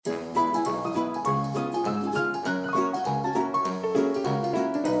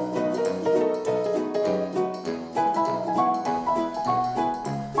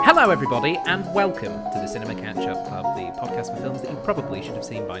Hello, everybody, and welcome to the Cinema Catch-Up Club, the podcast for films that you probably should have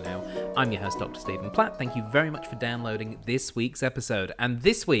seen by now. I'm your host, Dr. Stephen Platt. Thank you very much for downloading this week's episode. And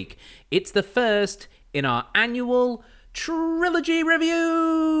this week, it's the first in our annual trilogy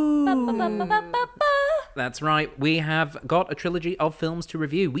review. That's right, we have got a trilogy of films to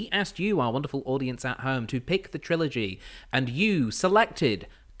review. We asked you, our wonderful audience at home, to pick the trilogy, and you selected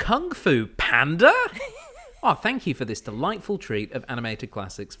Kung Fu Panda? Oh, thank you for this delightful treat of animated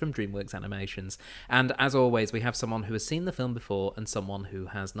classics from DreamWorks Animations. And as always, we have someone who has seen the film before and someone who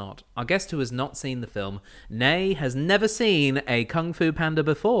has not. Our guest who has not seen the film, nay, has never seen a Kung Fu Panda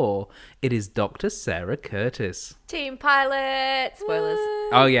before. It is Dr. Sarah Curtis. Team Pilot! Spoilers.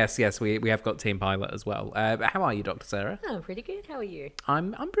 Oh, yes, we have got Team Pilot as well. How are you, Dr. Sarah? Oh, pretty good. How are you?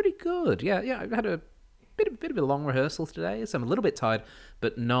 I'm pretty good. Yeah, I had a bit of a long rehearsal today, so I'm a little bit tired,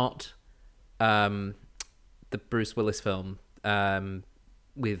 but not... the Bruce Willis film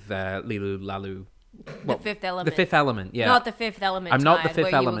with Lilu Lalu. Well, The Fifth Element. The Fifth Element, yeah. Not The Fifth Element. I'm not The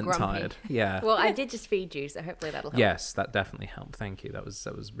Fifth Element tired. Yeah. Well, I did just feed you, so hopefully that'll help. Yes, that definitely helped. Thank you. That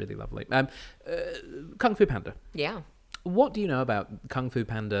was really lovely. Kung Fu Panda. Yeah. What do you know about Kung Fu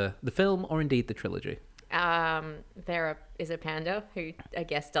Panda, the film, or indeed the trilogy? There is a panda who, I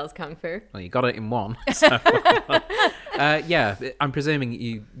guess, does kung fu. Well, you got it in one. So. Yeah, I'm presuming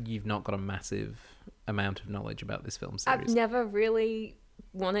you've not got a massive amount of knowledge about this film series. I've never really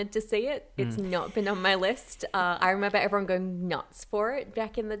wanted to see it. It's not been on my list. I remember everyone going nuts for it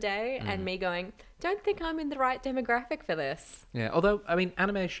back in the day, and me going, don't think I'm in the right demographic for this. Yeah, although, I mean,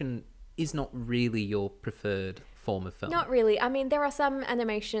 animation is not really your preferred form of film. Not really. I mean, there are some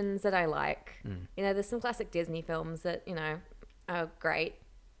animations that I like. You know, there's some classic Disney films that, you know, are great.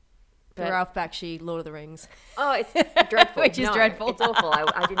 The Ralph Bakshi, Lord of the Rings. Oh, it's dreadful. Which is dreadful. It's awful.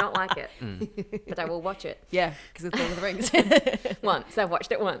 I do not like it. But I will watch it. Yeah, because it's Lord of the Rings. Once. I've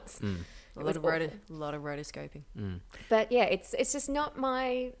watched it once. A lot of rotoscoping. But yeah, it's just not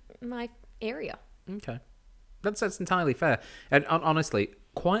my area. Okay. That's entirely fair. And honestly,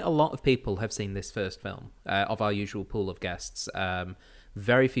 quite a lot of people have seen this first film of our usual pool of guests.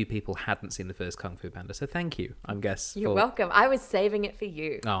 Very few people hadn't seen the first Kung Fu Panda, so thank you, I guess. You're welcome. I was saving it for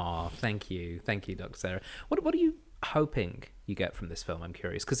you. Oh, thank you, Dr. Sarah. What are you hoping you get from this film? I'm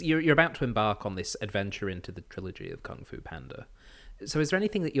curious, because you're about to embark on this adventure into the trilogy of Kung Fu Panda. So, is there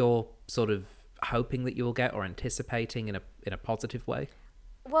anything that you're sort of hoping that you will get, or anticipating in a positive way?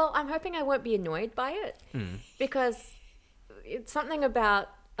 Well, I'm hoping I won't be annoyed by it, because it's something about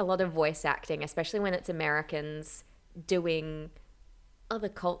a lot of voice acting, especially when it's Americans doing other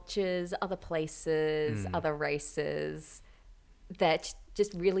cultures, other places, other races, that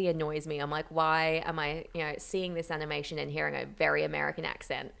just really annoys me. I'm like, why am I, seeing this animation and hearing a very American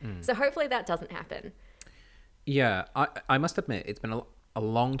accent? So hopefully that doesn't happen. Yeah, I must admit, it's been a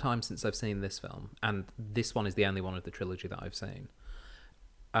long time since I've seen this film, and this one is the only one of the trilogy that I've seen.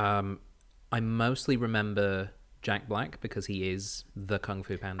 I mostly remember Jack Black because he is the Kung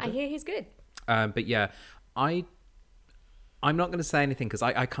Fu Panda. I hear he's good. But yeah, I'm not going to say anything because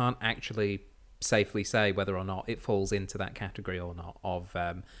I can't actually safely say whether or not it falls into that category or not of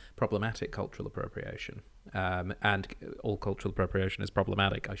problematic cultural appropriation. And all cultural appropriation is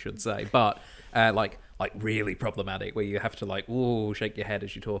problematic, I should say. But like really problematic, where you have to shake your head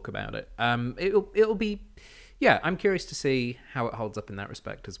as you talk about it. It'll be, yeah. I'm curious to see how it holds up in that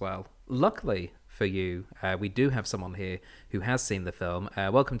respect as well. Luckily for you, we do have someone here who has seen the film.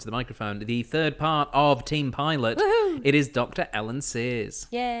 Welcome to the microphone, the third part of Team Pilot. Woohoo! It is Dr. Ellen Sears.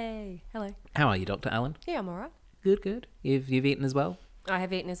 Yay. Hello. How are you, Dr. Ellen? Yeah, I'm all right. Good. You've eaten as well? I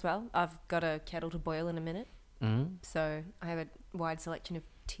have eaten as well. I've got a kettle to boil in a minute. So I have a wide selection of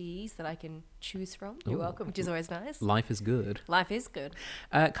teas that I can choose from. You're welcome. Which is always nice. Life is good. Life is good.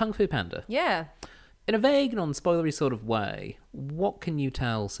 Kung Fu Panda. Yeah. In a vague, non-spoilery sort of way, what can you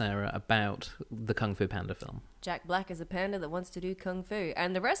tell Sarah about the Kung Fu Panda film? Jack Black is a panda that wants to do kung fu.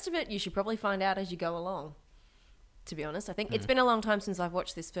 And the rest of it you should probably find out as you go along, to be honest. I think it's been a long time since I've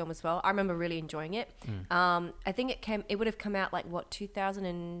watched this film as well. I remember really enjoying it. I think it would have come out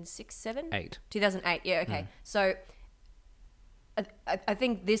 2006, 7? 8. 2008, yeah, okay. So I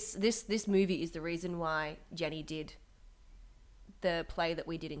think this movie is the reason why Jenny did the play that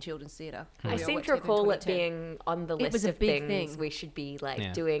we did in children's theatre. I seem to recall it being on the list of things we should be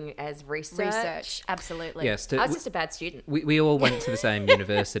doing as research. Absolutely. Yes, I was just a bad student. We all went to the same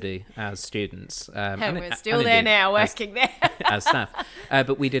university as students. And we're still there now, working there. As staff.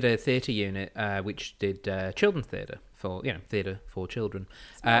 But we did a theatre unit which did children's theatre for theatre for children.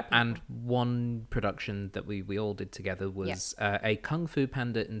 And one production that we all did together was a Kung Fu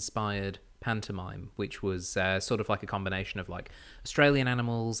Panda inspired pantomime, which was sort of like a combination of like Australian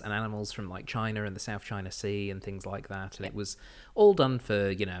animals and animals from like China and the South China Sea and things like that. And it was all done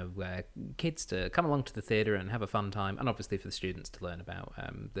for, kids to come along to the theatre and have a fun time, and obviously for the students to learn about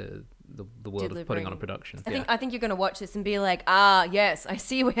the world of putting on a production. I think you're going to watch this and be like, yes, I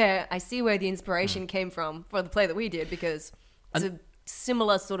see where the inspiration came from for the play that we did, because it's a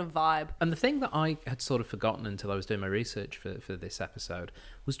similar sort of vibe. And the thing that I had sort of forgotten until I was doing my research for this episode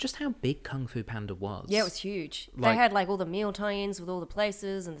was just how big Kung Fu Panda was. Yeah, it was huge. They had like all the meal tie-ins with all the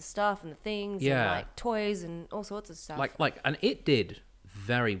places and the stuff and the things and like toys and all sorts of stuff. And it did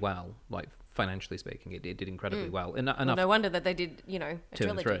very well, like financially speaking, it did incredibly well. Enough. No wonder that they did, a 2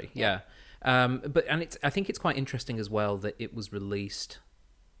 trilogy. and 3, yeah. I think it's quite interesting as well that it was released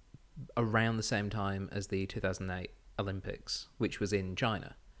around the same time as the 2008 Olympics, which was in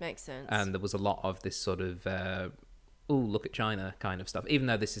China. Makes sense. And there was a lot of this sort of look at China kind of stuff. Even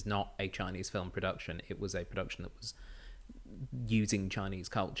though this is not a Chinese film production, it was a production that was using Chinese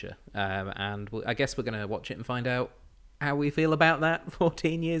culture. And I guess we're going to watch it and find out how we feel about that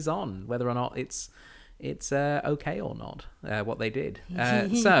 14 years on, whether or not it's okay or not, what they did.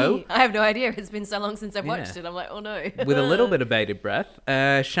 So I have no idea. It's been so long since I've watched it. I'm like, oh no. With a little bit of bated breath,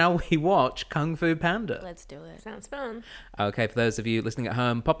 shall we watch Kung Fu Panda? Let's do it. Sounds fun. Okay, for those of you listening at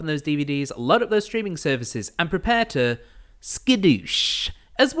home, pop in those DVDs, load up those streaming services, and prepare to skidoosh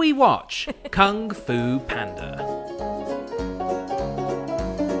as we watch Kung Fu Panda.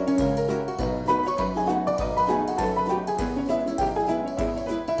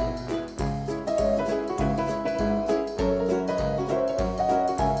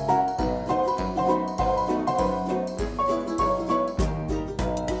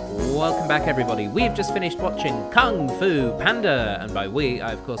 Welcome back, everybody. We've just finished watching Kung Fu Panda, and by we,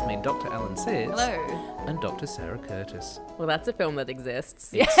 I of course mean Dr. Ellen Sears. Hello. And Dr. Sarah Curtis. Well, that's a film that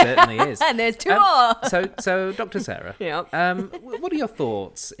exists. It certainly is. And there's two more. So, Dr. Sarah, Yep. what are your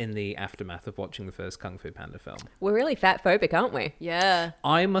thoughts in the aftermath of watching the first Kung Fu Panda film? We're really fat phobic, aren't we? Yeah.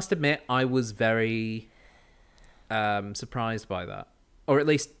 I must admit, I was very surprised by that. Or at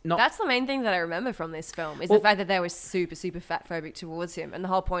least not. That's the main thing that I remember from this film, is the fact that they were super, super fat phobic towards him. And the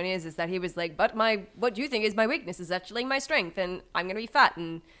whole point is that he was like, but what you think is my weakness is actually my strength, and I'm going to be fat,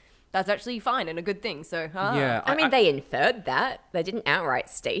 and that's actually fine and a good thing. So, Yeah. I mean, they inferred that. They didn't outright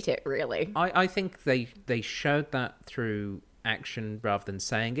state it, really. I think they showed that through action rather than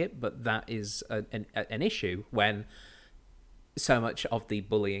saying it, but that is an issue when so much of the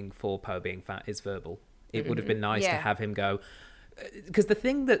bullying for Poe being fat is verbal. It would have been nice to have him go... Because the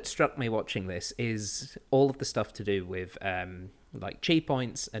thing that struck me watching this is all of the stuff to do with like chi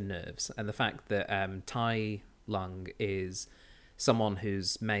points and nerves, and the fact that Tai Lung is someone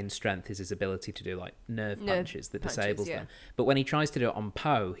whose main strength is his ability to do like nerve punches that disables them. But when he tries to do it on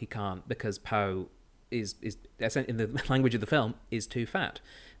Poe, he can't, because Poe is in the language of the film, is too fat.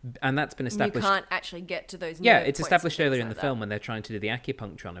 And that's been established. You can't actually get to those. Yeah, it's established earlier in the film when they're trying to do the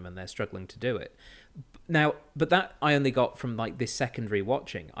acupuncture on him and they're struggling to do it. Now, but that I only got from like this secondary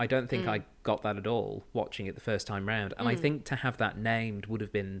watching. I don't think I got that at all watching it the first time round. And I think to have that named would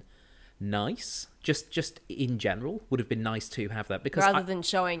have been nice. Just in general would have been nice to have that, because rather than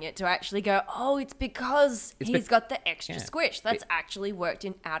showing it, to actually go, oh, it's because he's got the extra squish that's actually worked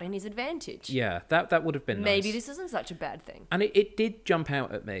out in his advantage. Yeah, that would have been maybe nice. This isn't such a bad thing. And it did jump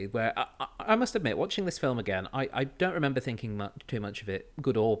out at me where I must admit, watching this film again, I don't remember thinking too much of it,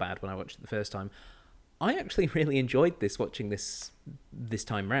 good or bad, when I watched it the first time. I actually really enjoyed watching this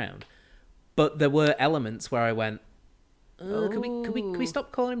time round, but there were elements where I went, Can we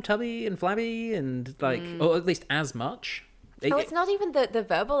stop calling him Tubby and Flabby and like, or at least as much? It's not even the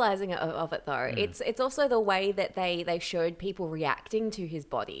verbalizing of it though. It's also the way that they showed people reacting to his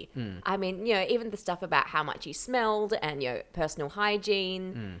body. I mean, even the stuff about how much he smelled and personal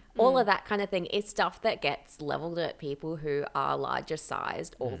hygiene, all of that kind of thing is stuff that gets leveled at people who are larger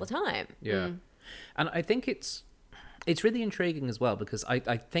sized all the time. Yeah. And I think it's really intriguing as well, because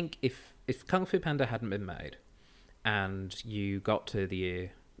I think if Kung Fu Panda hadn't been made and you got to the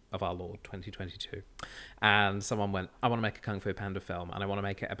year of our Lord 2022 and someone went, I want to make a Kung Fu Panda film and I want to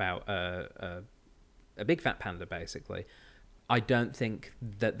make it about a big fat panda, basically, I don't think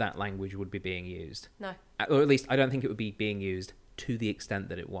that language would be being used. No. Or at least I don't think it would be being used to the extent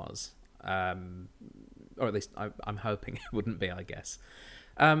that it was. Or at least I'm hoping it wouldn't be, I guess.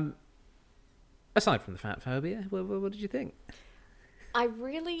 Aside from the fat phobia, what did you think? I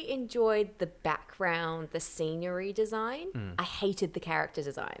really enjoyed the background, the scenery design. I hated the character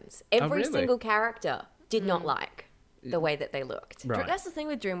designs. Every really? single character did not like. the way that they looked. Right. That's the thing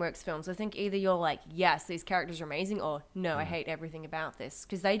with DreamWorks films. I think either you're like, yes, these characters are amazing, or no, I hate everything about this.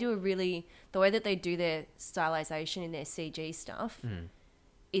 Because they do the way that they do their stylization in their CG stuff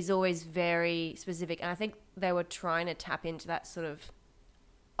is always very specific. And I think they were trying to tap into that sort of,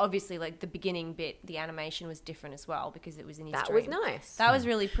 obviously, like the beginning bit, the animation was different as well because it was in his That dream. was nice. That was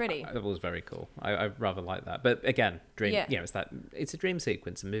really pretty. It was very cool. I rather like that. But again, dream. Yeah. You know, it's a dream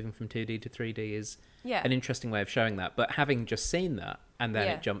sequence, and moving from 2D to 3D is Yeah. an interesting way of showing that. But having just seen that, and then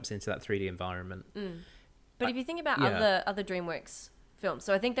Yeah. it jumps into that 3D environment. But if you think about other DreamWorks films,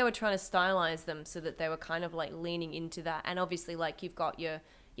 so I think they were trying to stylize them so that they were kind of like leaning into that. And obviously, like you've got your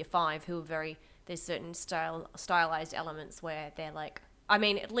five who are there's certain stylized elements where they're like, I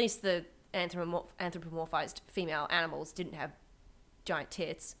mean, at least the anthropomorphized female animals didn't have giant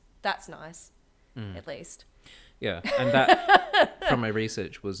tits. That's nice, at least. Yeah, and that, from my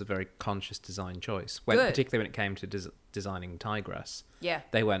research, was a very conscious design choice. Good. Particularly when it came to designing tigress. Yeah.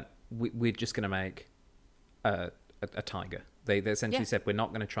 They went, we're just going to make a tiger. They essentially said, we're not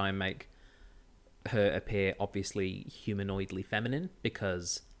going to try and make her appear obviously humanoidly feminine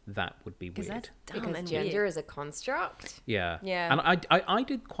because that would be weird. That's dumb Because and gender weird. is a construct. Yeah. Yeah. And I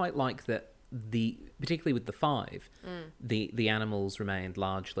did quite like that particularly with the five, the animals remained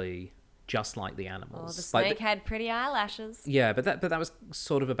largely just like the animals. Oh, the snake had pretty eyelashes. Yeah, but that was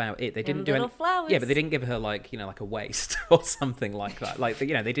sort of about it. They didn't do little any flowers. Yeah, but they didn't give her like a waist or something like that. Like they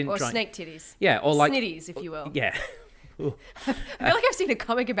didn't Or try. snake titties. Yeah, or like Snitties, if you will. Yeah. Ooh. I feel like I've seen a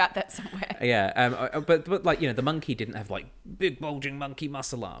comic about that somewhere. Yeah, but like the monkey didn't have like big bulging monkey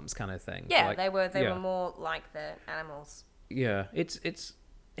muscle arms kind of thing. Yeah, Like, they were more like the animals. Yeah, it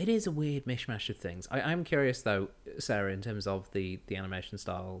is a weird mishmash of things. I'm curious though, Sarah, in terms of the animation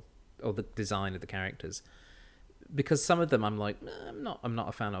style or the design of the characters, because some of them I'm like I'm not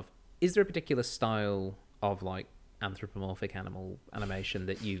a fan of. Is there a particular style of like anthropomorphic animal animation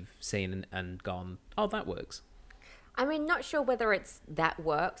that you've seen and gone, oh, that works? I mean, not sure whether it's that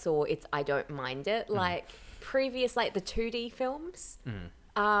works or it's I don't mind it. Like previous, like the 2D films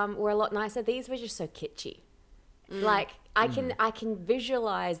were a lot nicer. These were just so kitschy. Like I can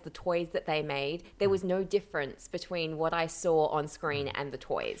visualize the toys that they made. There was no difference between what I saw on screen and the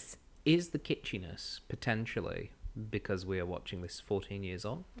toys. Is the kitschiness potentially because we are watching this 14 years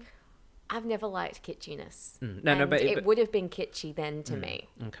on? I've never liked kitschiness. No, but it would have been kitschy then to me.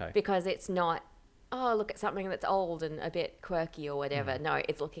 Okay. Because it's not, oh, look at something that's old and a bit quirky or whatever. No,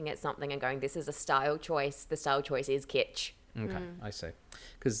 it's looking at something and going, this is a style choice. The style choice is kitsch. Okay, I see.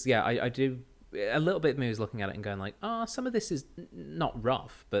 Because, yeah, I do... A little bit of me was looking at it and going like, oh, some of this is not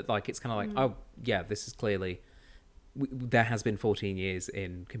rough, but like it's kind of like, oh, yeah, this is clearly... there has been 14 years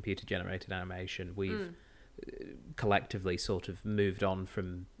in computer-generated animation. We've collectively sort of moved on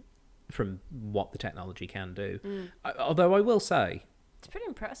from what the technology can do. Although I will say... It's pretty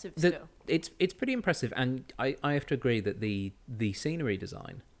impressive still. It's pretty impressive, and I have to agree that the scenery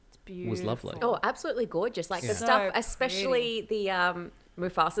design was lovely. Oh, absolutely gorgeous. Like the So stuff, especially the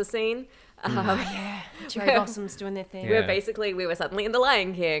Mufasa scene. Cherry blossoms doing their thing. Yeah. We were suddenly in The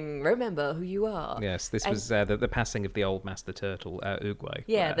Lion King. Remember who you are. Yes, this was the passing of the old master turtle, Oogway.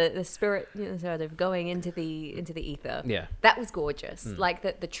 Yeah, the spirit sort of going into the ether. Yeah. That was gorgeous. Like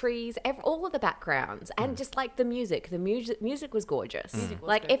the trees, all of the backgrounds, and just like the music. The music was gorgeous. Was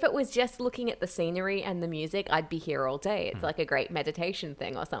like good. if it was just looking at the scenery and the music, I'd be here all day. It's like a great meditation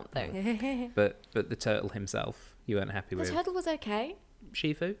thing or something. But the turtle himself, you weren't happy The with. turtle was okay.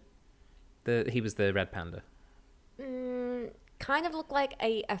 Shifu? He was the red panda. Kind of looked like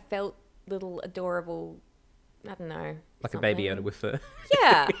a felt little adorable, I don't know. Like something. a baby Yoda with fur.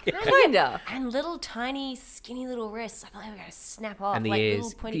 Yeah, kinda. And little tiny skinny little wrists. I feel like we're gonna snap off. And the like ears.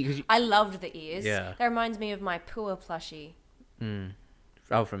 Little pointy... 'Cause you- I loved the ears. Yeah. That reminds me of my Pua plushie.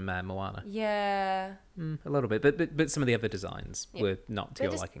 Oh, from Moana. Yeah. A little bit. But some of the other designs were not to They're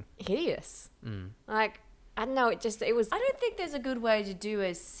your just liking. hideous. Like, I don't know, it was... I don't think there's a good way to do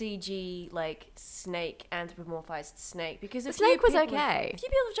a CG like snake, anthropomorphized snake, because The snake was okay. A few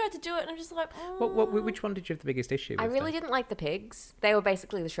people have tried to do it, and I'm just like, Which one did you have the biggest issue with? I really didn't like the pigs. They were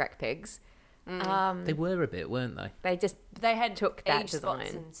basically the Shrek pigs. They were a bit, weren't they? They just they had took that age spots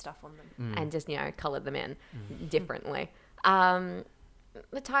design and stuff on them. and just, coloured them in differently.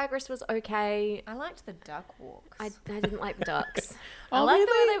 The tigress was okay. I liked the duck walks. I didn't like the ducks. I Oh, like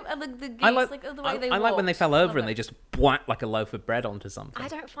really? the way they, the geese, I like the way they I like when they walked. fell over Love and they it. just whacked like a loaf of bread onto something. I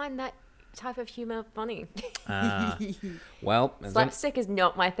don't find that type of humor funny. Well, Slapstick is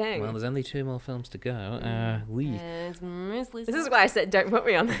not my thing. there's only 2 more films to go. This is why I said don't put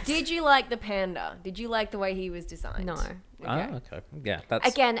me on this. Did you like the panda? Did you like the way he was designed? No. Okay. Yeah, that's...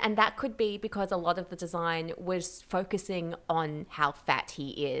 Again, and that could be because a lot of the design was focusing on how fat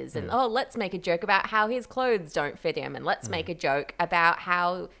he is. And, let's make a joke about how his clothes don't fit him. And let's make a joke about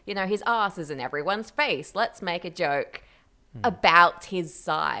how, his ass is in everyone's face. Let's make a joke about his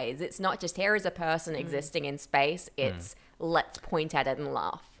size. It's not just here is a person existing in space. It's let's point at it and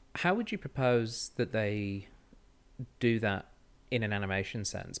laugh. How would you propose that they do that in an animation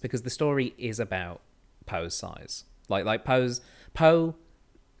sense? Because the story is about Poe's size. Like Poe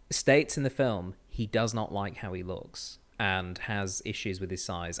states in the film he does not like how he looks and has issues with his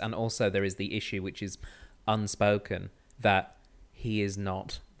size. And also there is the issue, which is unspoken, that he is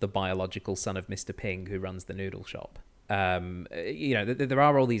not the biological son of Mr. Ping who runs the noodle shop. There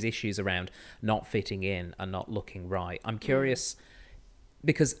are all these issues around not fitting in and not looking right. I'm curious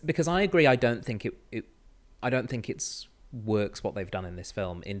because I agree. I don't think it's works what they've done in this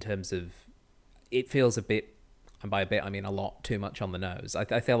film in terms of it feels a bit, and by a bit I mean a lot, too much on the nose.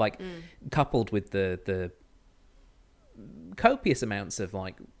 I feel like coupled with the copious amounts of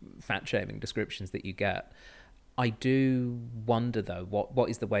like fat shaming descriptions that you get, I do wonder though what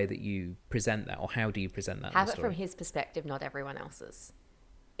is the way that you present that, or how do you present that? Have it from his perspective, not everyone else's.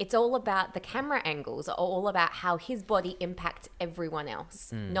 It's all about the camera angles, are all about how his body impacts everyone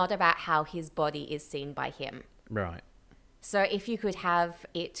else, not about how his body is seen by him. Right. So if you could have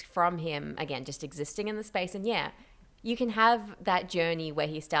it from him, again, just existing in the space, and you can have that journey where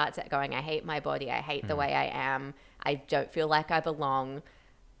he starts at going, I hate my body, I hate the way I am, I don't feel like I belong.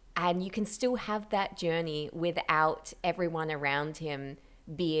 And you can still have that journey without everyone around him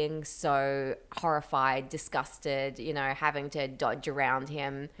being so horrified, disgusted, having to dodge around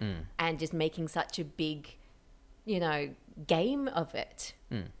him and just making such a big, game of it.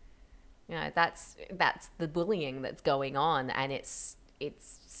 That's the bullying that's going on, and it's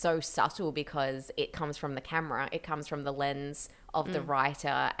so subtle because it comes from the camera, it comes from the lens of the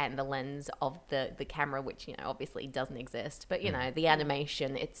writer and the lens of the camera, which obviously doesn't exist, but the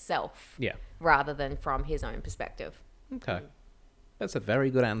animation itself, rather than from his own perspective. Okay. That's a very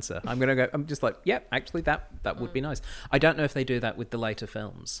good answer. I'm just like, actually that would be nice. I don't know if they do that with the later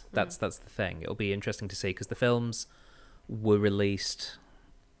films. That's the thing. It'll be interesting to see, because the films were released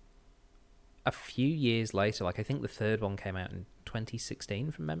a few years later. Like I think the third one came out in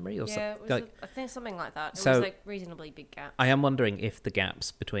 2016 from memory, or it was I think something like that. It was like reasonably big gaps. I am wondering if the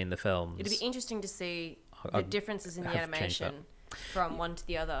gaps between the films, it'd be interesting to see the differences in the animation from one to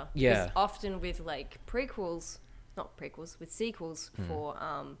the other. Yeah, because often with like with sequels for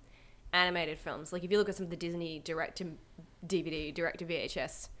animated films, like if you look at some of the Disney direct to DVD, direct to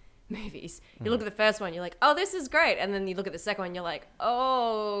VHS movies, you look at the first one, you're like, oh, this is great, and then you look at the second one, you're like,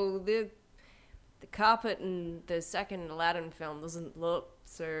 oh, the carpet in the second Aladdin film doesn't look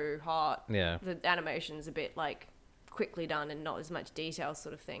so hot. Yeah. The animation's a bit like quickly done and not as much detail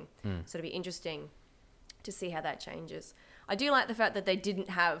sort of thing. So it'd be interesting to see how that changes. I do like the fact that they didn't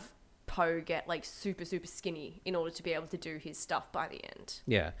have Poe get like super, super skinny in order to be able to do his stuff by the end.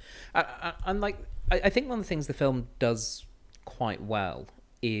 Yeah. And like, I think one of the things the film does quite well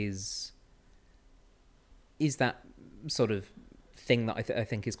is that sort of thing that I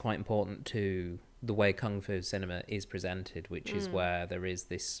think is quite important to the way Kung Fu cinema is presented, which is where there is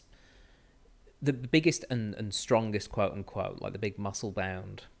this, the biggest and strongest, quote unquote, like the big muscle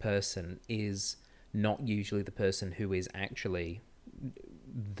bound person is not usually the person who is actually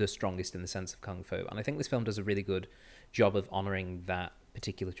the strongest in the sense of Kung Fu. And I think this film does a really good job of honouring that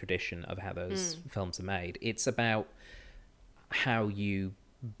particular tradition of how those films are made. It's about how you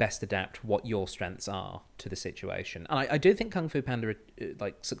best adapt what your strengths are to the situation. And I do think Kung Fu Panda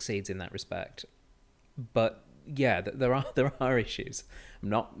like succeeds in that respect. But yeah, there are issues. I'm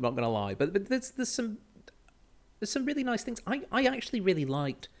not gonna lie, but there's some really nice things. I actually really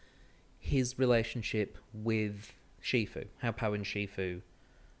liked his relationship with Shifu, how Poe and Shifu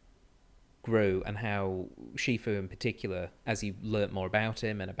grew, and how Shifu in particular, as you learnt more about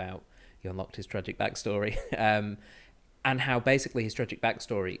him and about you unlocked his tragic backstory, and how basically his tragic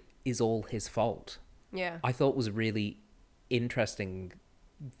backstory is all his fault. Yeah, I thought was really interesting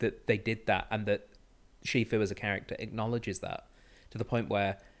that they did that, and that Shifu as a character acknowledges that, to the point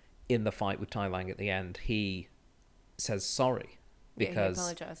where in the fight with Tai Lang at the end, he says sorry because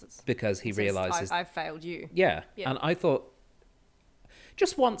he apologizes because he realizes I failed you. Yeah, and I thought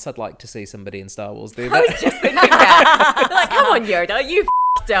just once I'd like to see somebody in Star Wars do that. I was just thinking that. Like, come on, Yoda, you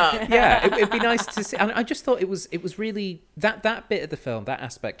doctor. Yeah, it'd be nice to see. And I just thought it was really that bit of the film, that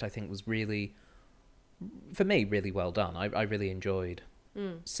aspect, I think was really, for me, really well done. I really enjoyed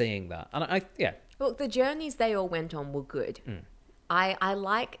seeing that, and Look, the journeys they all went on were good. I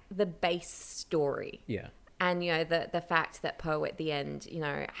like the base story. Yeah. And, the fact that Poe at the end,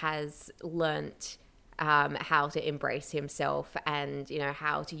 has learnt how to embrace himself and,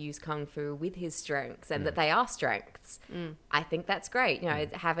 how to use Kung Fu with his strengths and that they are strengths. I think that's great.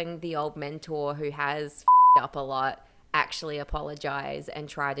 Having the old mentor who has up a lot actually apologize and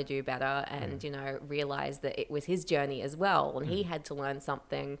try to do better and, realize that it was his journey as well. And he had to learn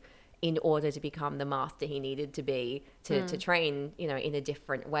something in order to become the master he needed to be to train, in a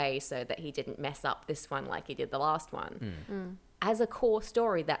different way so that he didn't mess up this one like he did the last one. As a core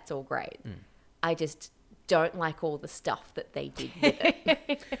story, that's all great. I just don't like all the stuff that they did with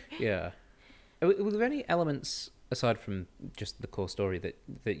it. Yeah. Were there any elements, aside from just the core story,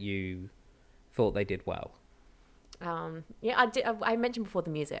 that you thought they did well? I did. I mentioned before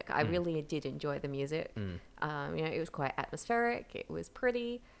the music. I really did enjoy the music. It was quite atmospheric. It was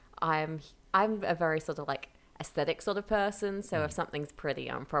pretty. I'm a very sort of like aesthetic sort of person, so if something's pretty,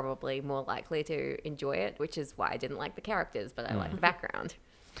 I'm probably more likely to enjoy it, which is why I didn't like the characters, but I like the background.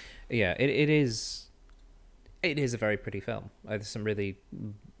 Yeah, it is a very pretty film. There's some really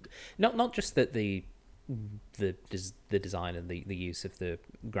not just that the design and the use of the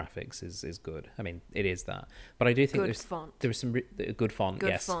graphics is good. I mean, it is that, but I do think there was some good font. Good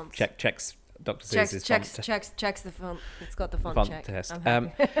yes, fonts. checks Dr. Seuss's font. Checks the font. It's got the font check. Test. I'm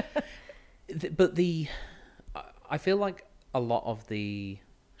happy. But I feel like a lot of the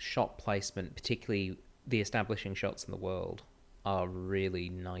shot placement, particularly the establishing shots in the world, are really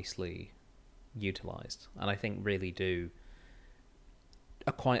nicely utilized, and I think really do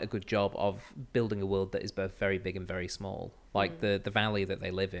quite a good job of building a world that is both very big and very small. Like the valley that they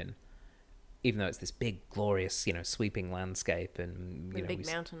live in, even though it's this big, glorious, sweeping landscape and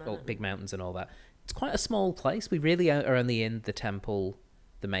big mountains and all that, it's quite a small place. We really are only in the temple,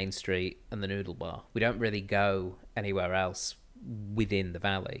 the main street, and the noodle bar. We don't really go anywhere else within the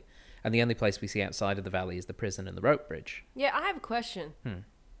valley. And the only place we see outside of the valley is the prison and the rope bridge. Yeah, I have a question.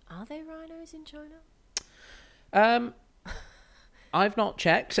 Are there rhinos in China? I've not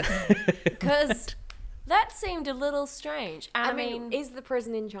checked. Because that seemed a little strange. I mean, is the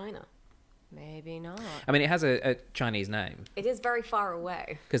prison in China? Maybe not. I mean, it has a Chinese name. It is very far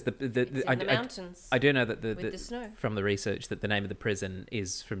away. Because it's in the mountains. I do know that with the snow. From the research that the name of the prison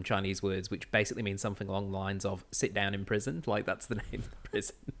is from Chinese words, which basically means something along the lines of "sit down in prison." Like that's the name of the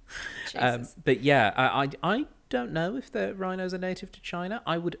prison. But yeah, I don't know if the rhinos are native to China.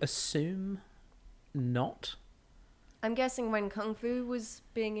 I would assume not. I'm guessing when Kung Fu was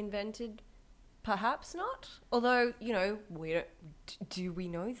being invented, perhaps not. Although, do we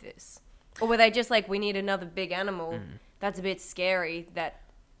know this? Or were they just like, we need another big animal that's a bit scary that...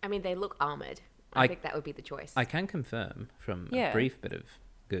 I mean, they look armoured. I think that would be the choice. I can confirm from a brief bit of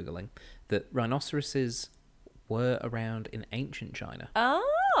Googling that rhinoceroses were around in ancient China. Oh.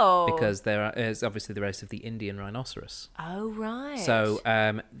 Because there is obviously the race of the Indian rhinoceros. Oh, right. So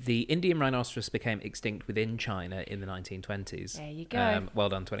the Indian rhinoceros became extinct within China in the 1920s. There you go. Well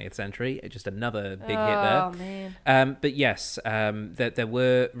done, 20th century. Just another big hit there. Oh, man. But yes, there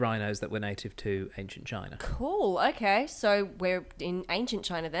were rhinos that were native to ancient China. Cool. Okay. So we're in ancient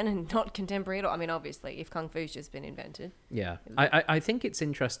China then and not contemporary at all. I mean, obviously, if Kung Fu's just been invented. Yeah. I think it's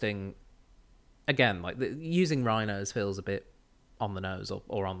interesting. Again, like using rhinos feels a bit on the nose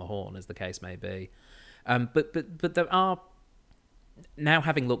or on the horn, as the case may be. But there are, now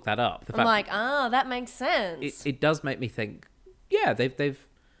having looked that up, I'm like, that makes sense. It does make me think, yeah,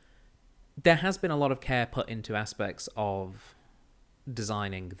 there has been a lot of care put into aspects of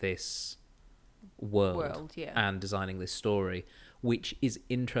designing this world and designing this story, which is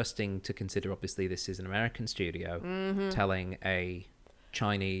interesting to consider. Obviously, this is an American studio telling a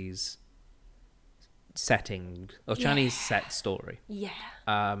Chinese setting or Chinese set story.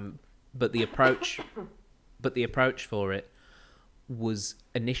 But the approach for it was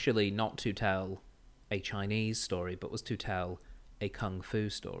initially not to tell a Chinese story, but was to tell a Kung Fu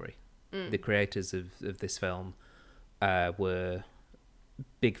story. The creators of this film were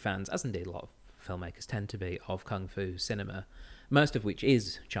big fans, as indeed a lot of filmmakers tend to be, of Kung Fu cinema, most of which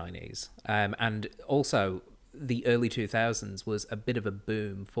is Chinese. And also the early 2000s was a bit of a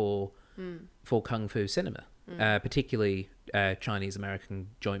boom for Kung Fu cinema, particularly Chinese-American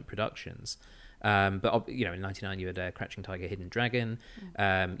joint productions. But in '99 you had Crouching Tiger, Hidden Dragon.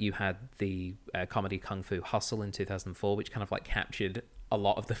 You had the comedy Kung Fu Hustle in 2004, which kind of like captured a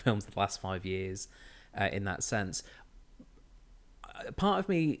lot of the films of the last 5 years in that sense. part of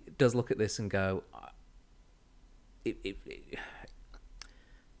me does look at this and go,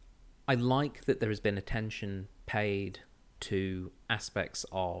 I like that there has been attention paid to aspects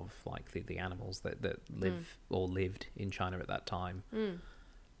of like the animals that live or lived in China at that time.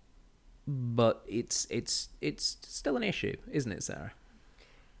 But it's still an issue, isn't it, Sarah?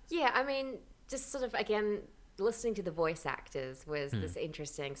 Yeah, I mean, just sort of, again, listening to the voice actors was this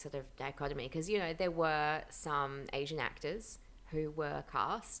interesting sort of dichotomy because, you know, there were some Asian actors who were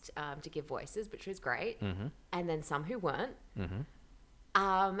cast to give voices, which was great, and then some who weren't.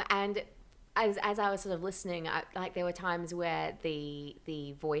 And as I was sort of listening, like there were times where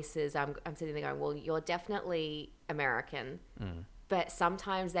the voices, I'm sitting there going, well, you're definitely American, but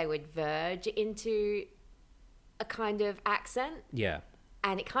sometimes they would verge into a kind of accent. Yeah.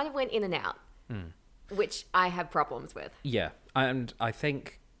 And it kind of went in and out, which I have problems with. Yeah. And I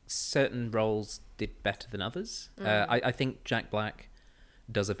think certain roles did better than others. I think Jack Black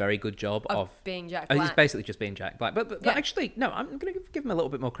does a very good job of being Jack Black. He's basically just being Jack Black. But actually, no, I'm going to give him a little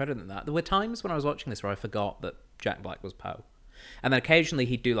bit more credit than that. There were times when I was watching this where I forgot that Jack Black was Poe. And then occasionally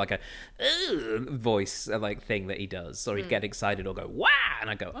he'd do like a voice like thing that he does, or he'd get excited or go "Wah!"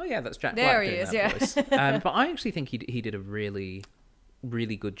 and I go, "Oh yeah, that's Jack Black." There he is, yeah. Voice. But I actually think he did a really,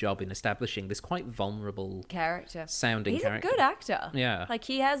 really good job in establishing this quite vulnerable sounding He's character. He's a good actor. Yeah, like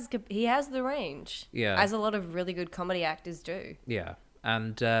he has the range. Yeah, as a lot of really good comedy actors do. Yeah,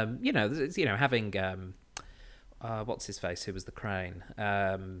 and having what's his face, who was the crane.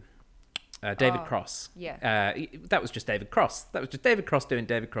 David Cross. Yeah. That was just David Cross. That was just David Cross doing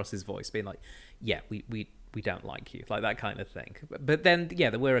David Cross's voice, being like, yeah, we don't like you. Like that kind of thing. But then, yeah,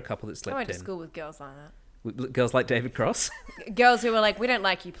 there were a couple that slipped in. I went to school with girls like that. Girls like David Cross? Girls who were like, we don't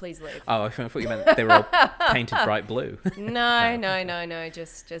like you, please leave. Oh, I thought you meant they were all painted bright blue. No.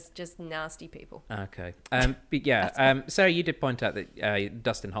 Just nasty people. Okay. But yeah, Sarah, you did point out that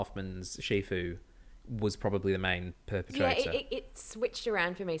Dustin Hoffman's Shifu was probably the main perpetrator. Yeah, it switched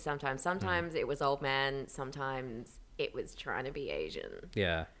around for me sometimes. Sometimes it was old man. Sometimes it was trying to be Asian.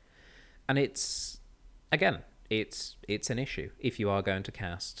 Yeah. And it's an issue if you are going to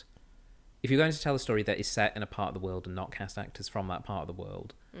cast... If you're going to tell a story that is set in a part of the world and not cast actors from that part of the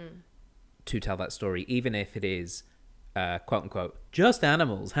world to tell that story, even if it is, quote unquote, just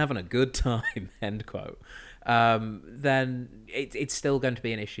animals having a good time, end quote, then it's still going to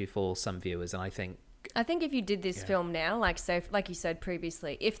be an issue for some viewers. And I think if you did this film now, like you said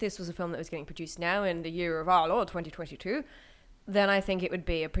previously, if this was a film that was getting produced now in the year of our Lord 2022, then I think it would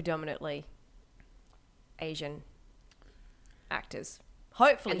be a predominantly Asian actors.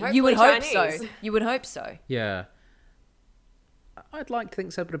 Hopefully you would hope so. You would hope so. Yeah. I'd like to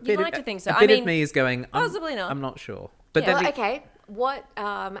think so, but a bit of me is going, possibly not. I'm not sure. But then okay, what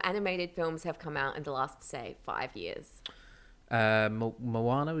animated films have come out in the last, say, 5 years?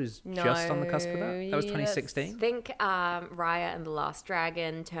 Moana was just on the cusp of that. That was 2016. I think Raya and the Last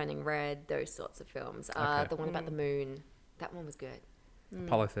Dragon, Turning Red, those sorts of films. The one about the moon, that one was good.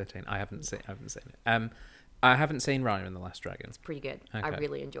 Apollo 13. I haven't seen it. I haven't seen Raya and the Last Dragon. It's pretty good. Okay. I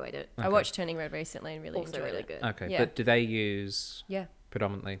really enjoyed it. I watched Turning Red recently and really enjoyed it. Good. Okay, but do they use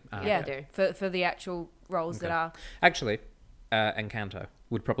predominantly? They do. For the actual roles that are... Actually, Encanto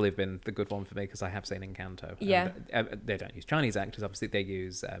would probably have been the good one for me because I have seen Encanto. Yeah. They don't use Chinese actors. Obviously, they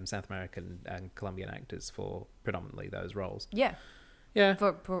use South American and Colombian actors for predominantly those roles. Yeah. Yeah.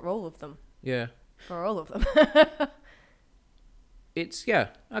 For all of them. Yeah. For all of them. It's,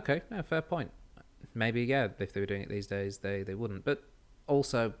 okay, fair point. Maybe, if they were doing it these days, they wouldn't. But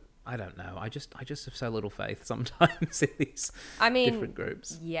also, I don't know. I just have so little faith sometimes in these different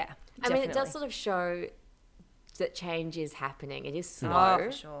groups. Yeah, definitely. I mean, it does sort of show that change is happening. It is slow. Oh,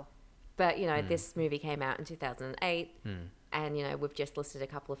 for sure. But, this movie came out in 2008. And, we've just listed a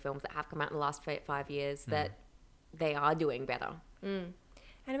couple of films that have come out in the last 5 years that they are doing better.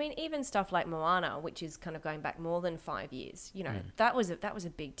 And I mean, even stuff like Moana, which is kind of going back more than 5 years, that was a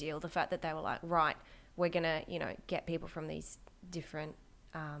big deal. The fact that they were like, right, we're going to, get people from these different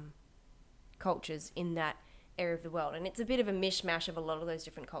cultures in that area of the world. And it's a bit of a mishmash of a lot of those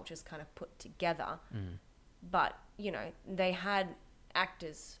different cultures kind of put together. But, they had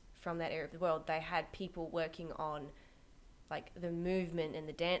actors from that area of the world. They had people working on like the movement and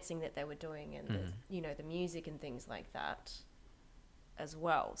the dancing that they were doing and the music and things like that as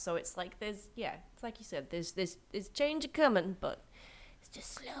well. So it's like it's like you said, there's change coming, but it's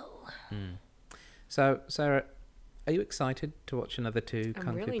just slow. So Sarah, are you excited to watch another two I'm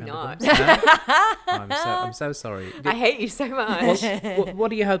Kung really Fu not. Panda films? I'm so sorry. I hate you so much.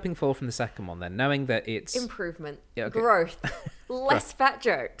 What are you hoping for from the second one then, knowing that it's improvement, growth, less fat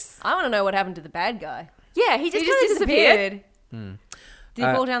jokes? I want to know what happened to the bad guy. Yeah, he just disappeared. Did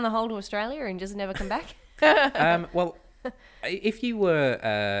he fall down the hole to Australia and just never come back? Well, if you were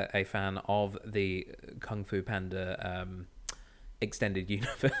a fan of the Kung Fu Panda extended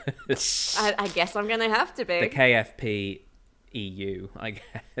universe, I guess I'm going to have to be. the KFP EU, I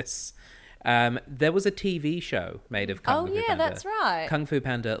guess. There was a TV show made of Kung Fu Panda. Oh, yeah, that's right. Kung Fu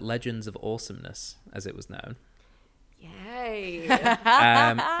Panda Legends of Awesomeness, as it was known. Yay.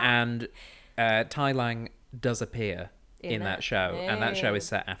 And Tai Lang does appear in that show, and that show is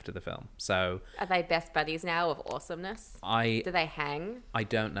set after the film. So Are they best buddies now of awesomeness? Do they hang? I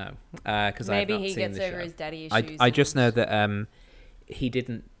don't know, because Maybe I've not he seen gets the over show. his daddy issues. I just know that he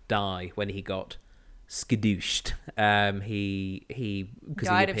didn't die when he got skadooshed. He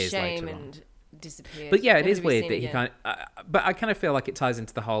died of appears shame later on. and disappeared. But yeah, it Never is to be weird seen that he again. but I kind of feel like it ties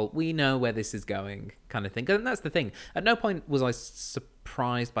into the whole we know where this is going kind of thing. And that's the thing. At no point was I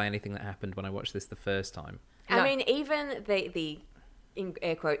surprised by anything that happened when I watched this the first time. I No. mean, even the in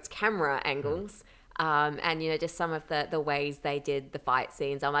air quotes camera angles, and just some of the ways they did the fight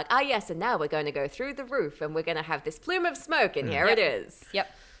scenes. I'm like, yes, and now we're going to go through the roof, and we're going to have this plume of smoke, and here it is.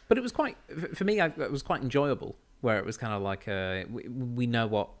 Yep. But it was quite, for me, it was quite enjoyable. Where it was kind of like we know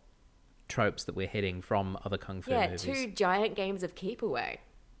what tropes that we're hitting from other kung fu movies. 2 giant games of keep away.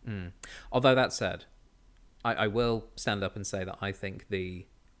 Although that said, I will stand up and say that I think the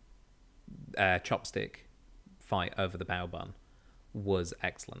chopstick fight over the bao bun was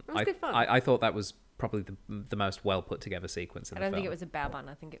excellent. It was good fun. I thought that was probably the most well put together sequence in I the don't film. think it was a bao bun.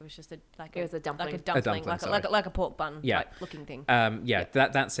 I think it was just a dumpling. like a dumpling, dumpling, sorry. like a pork bun, Yeah. looking thing.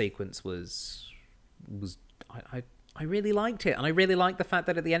 That sequence was I really liked it, and I really liked the fact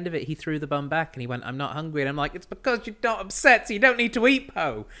that at the end of it he threw the bun back and he went, "I'm not hungry," and I'm like, "It's because you're not upset, so you don't need to eat,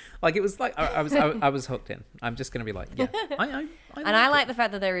 Po." Like it was like I was hooked in. I'm just gonna be like, yeah, I like the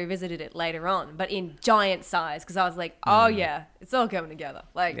fact that they revisited it later on, but in giant size, because I was like, oh yeah, it's all coming together.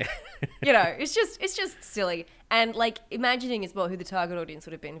 Like, it's just silly. And like imagining as well who the target audience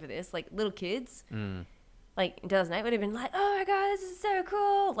would have been for this, like little kids. Like in 2008 would have been like, oh my god, this is so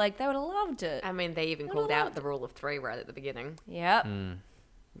cool. Like they would have loved it. I mean, they even called out the rule of 3 right at the beginning. Yep.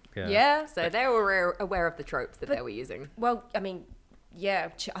 Yeah. So they were aware of the tropes that they were using. Well, I mean, yeah,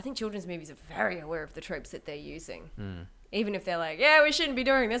 I think children's movies are very aware of the tropes that they're using. Even if they're like, yeah, we shouldn't be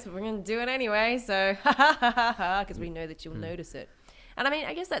doing this, but we're going to do it anyway. So, because we know that you'll notice it. And I mean,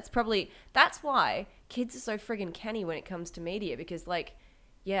 I guess that's why kids are so friggin' canny when it comes to media, because like,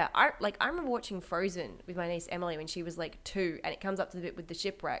 yeah, I remember watching Frozen with my niece Emily when she was like 2, and it comes up to the bit with the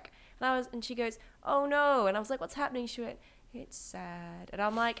shipwreck, and she goes, "Oh no!" And I was like, "What's happening?" She went, "It's sad," and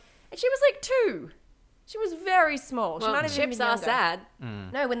I'm like, and she was like 2. She was very small. She might have even ships been are younger. sad.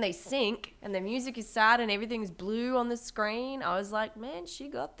 No, when they sink and the music is sad and everything's blue on the screen, I was like, man, she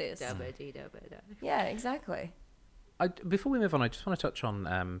got this. Da-ba-dee-da-ba-da. Yeah, exactly. Before we move on, I just want to touch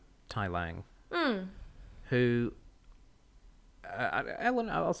on Tai Lang, who. Ellen,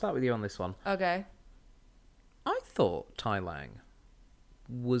 I'll start with you on this one. Okay. I thought Tai Lang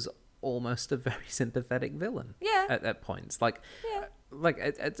was almost a very sympathetic villain. Yeah. At points, like Yeah.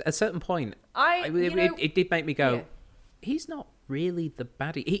 at a certain point, you know- it did make me go, Yeah. he's not really the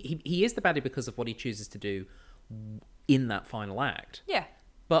baddie. He is the baddie because of what he chooses to do in that final act. Yeah.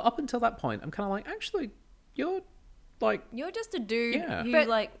 But up until that point, I'm kind of like, actually, you're like, You're just a dude Yeah. who But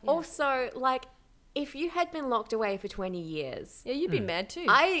like... Yeah. also, like, if you had been locked away for 20 years, Yeah, you'd be mad too.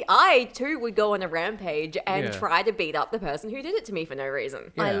 I too would go on a rampage and Yeah. try to beat up the person who did it to me for no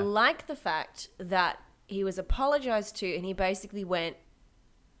reason. Yeah. I like the fact that he was apologized to and he basically went,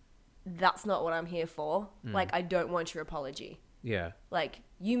 that's not what I'm here for. Like, I don't want your apology. yeah. Like,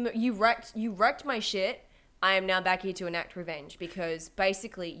 you wrecked my shit. I am now back here to enact revenge because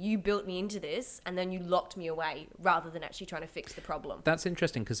basically you built me into this and then you locked me away rather than actually trying to fix the problem. That's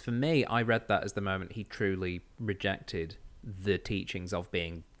interesting because for me, I read that as the moment he truly rejected the teachings of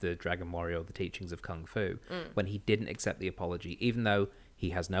being the Dragon Warrior, or the teachings of Kung Fu, when he didn't accept the apology, even though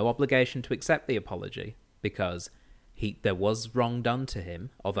he has no obligation to accept the apology because there was wrong done to him,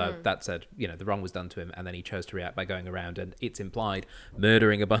 although that said, the wrong was done to him, and then he chose to react by going around and it's implied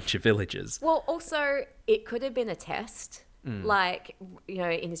murdering a bunch of villagers. Well, also, it could have been a test. Like,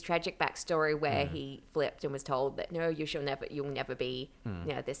 in his tragic backstory where he flipped and was told that, no, you'll never be,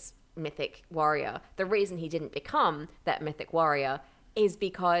 this mythic warrior. The reason he didn't become that mythic warrior is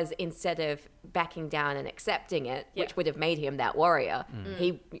because instead of backing down and accepting it, which would have made him that warrior,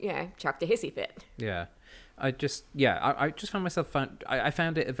 he, chucked a hissy fit. Yeah. I just found myself, I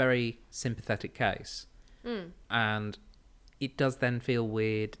found it a very sympathetic case. And it does then feel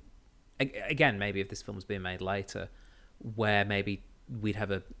weird. Again, maybe if this film was being made later, where maybe we'd have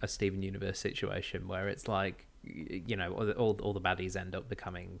a Steven Universe situation where it's like, you know, all the baddies end up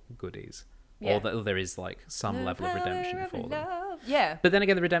becoming goodies. Yeah. Or that there is like some level of redemption for them. Yeah. But then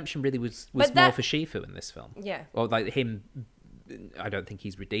again, the redemption really was more for Shifu in this film. Yeah. Or like him, I don't think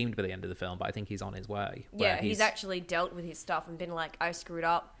he's redeemed by the end of the film, but I think he's on his way. Yeah, he's actually dealt with his stuff and been like, I screwed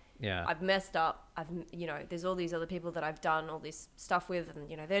up. Yeah. I've messed up. There's all these other people that I've done all this stuff with,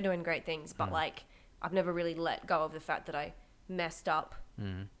 and, they're doing great things, but like, I've never really let go of the fact that I messed up.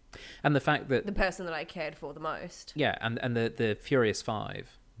 Mm. And the fact that the person that I cared for the most. Yeah, and the Furious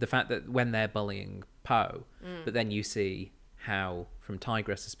Five, the fact that when they're bullying Poe, but then you see how, from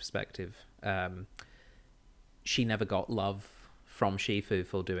Tigress's perspective, she never got love from Shifu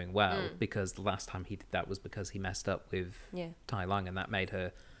for doing well, because the last time he did that was because he messed up with Tai Lung, and that made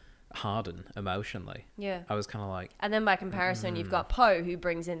her harden emotionally. Yeah. I was kind of like... And then by comparison, you've got Poe, who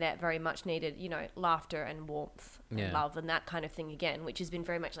brings in that very much needed, laughter and warmth and love and that kind of thing again, which has been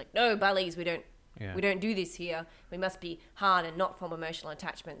very much like, no, bullies, we don't do this here. We must be hard and not form emotional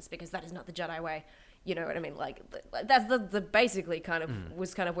attachments, because that is not the Jedi way. You know what I mean? Like, that's the basically kind of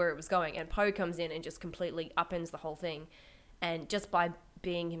was kind of where it was going. And Poe comes in and just completely upends the whole thing. And just by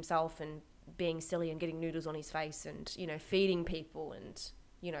being himself and being silly and getting noodles on his face and, feeding people and,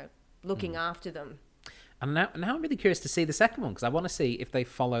 looking after them. And now I'm really curious to see the second one, because I want to see if they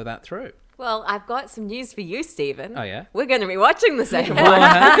follow that through. Well, I've got some news for you, Stephen. Oh, yeah? We're going to be watching the second one.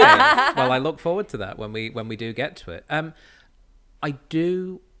 Well, I look forward to that when we do get to it. I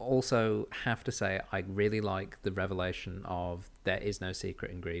do also have to say I really like the revelation of there is no secret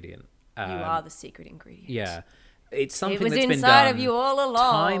ingredient. You are the secret ingredient. Yeah. It's something it was that's inside been done of you all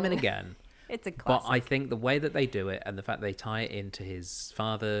along. time and again. It's a classic. But I think the way that they do it, and the fact they tie it into his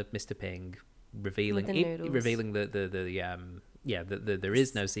father, Mr. Ping, revealing that there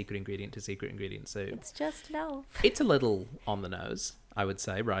is no secret ingredient to secret ingredient soup. It's just love. It's a little on the nose, I would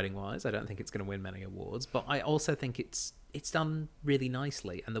say, writing wise. I don't think it's going to win many awards, but I also think it's done really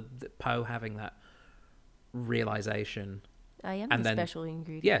nicely, and the Poe having that realization. I am and the then, special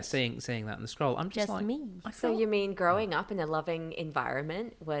ingredient. Yeah, seeing that in the scroll. I'm just like, me. So you mean growing up in a loving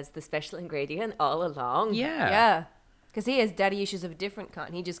environment was the special ingredient all along? Yeah. Yeah. Because he has daddy issues of a different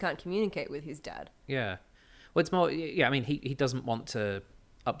kind. He just can't communicate with his dad. Yeah. Well, it's more... Yeah, I mean, he doesn't want to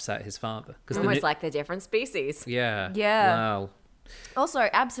upset his father. Almost like they're different species. Yeah. Yeah. Wow. Also,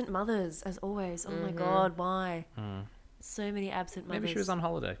 absent mothers, as always. Oh, my God, why? So many absent mothers. Maybe she was on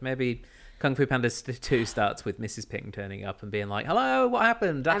holiday. Maybe Kung Fu Panda 2 starts with Mrs. Ping turning up and being like, hello, what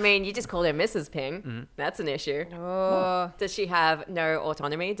happened? I mean, you just called her Mrs. Ping. That's an issue. Oh. Does she have no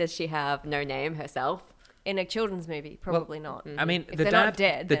autonomy? Does she have no name herself? In a children's movie, probably not. I mean, If the they're dad, not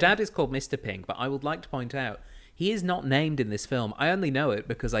dead, the then- dad is called Mr. Ping, but I would like to point out he is not named in this film. I only know it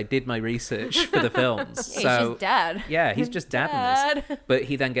because I did my research for the films. He's so just dad. Yeah, he's just dad, in this. Dad. But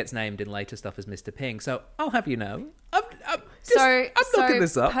he then gets named in later stuff as Mr. Ping. So I'll have you know, I'm looking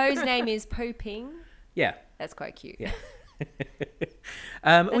this up. Poe's name is Po Ping. Yeah. That's quite cute. Yeah.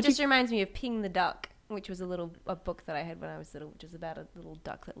 It just reminds me of Ping the Duck, which was a book that I had when I was little, which was about a little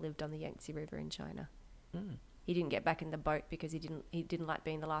duck that lived on the Yangtze River in China. He didn't get back in the boat because he didn't like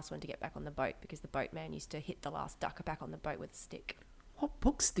being the last one to get back on the boat, because the boatman used to hit the last duck back on the boat with a stick. What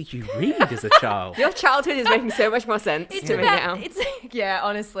books did you read as a child? Your childhood is making so much more sense to me now. Yeah,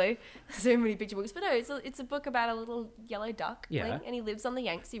 honestly, so many picture books. But no, it's a book about a little yellow duck, Yeah. and he lives on the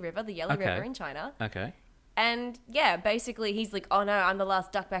Yangtze River, the Yellow River in China. Okay. And yeah, basically he's like, oh no, I'm the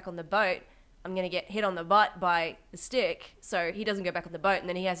last duck back on the boat. I'm going to get hit on the butt by the stick. So he doesn't go back on the boat, and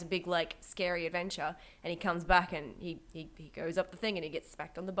then he has a big, like, scary adventure, and he comes back and he goes up the thing and he gets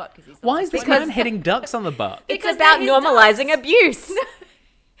smacked on the butt because he's the Why last is this one. man hitting ducks on the butt? It's Because about they're his normalizing abuse.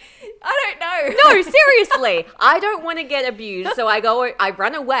 I don't know. No, seriously. I don't want to get abused, so I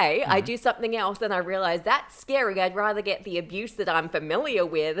run away, I do something else, and I realize that's scary. I'd rather get the abuse that I'm familiar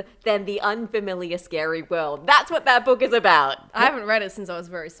with than the unfamiliar, scary world. That's what that book is about. I haven't read it since I was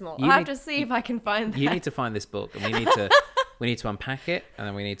very small. You I'll have need- to see if I can find that. You need to find this book, and we need to unpack it, and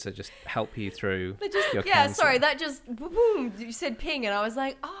then we need to just help you through your Yeah, cancer. sorry, that just, boom, you said ping, and I was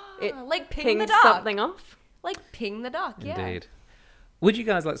like, like ping the Pinged duck. something off. Like ping the duck, yeah. Indeed. Would you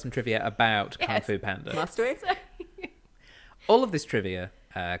guys like some trivia about Kung Yes. Fu Panda? Must we? All of this trivia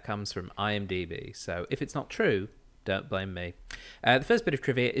comes from IMDb, so if it's not true, don't blame me. The first bit of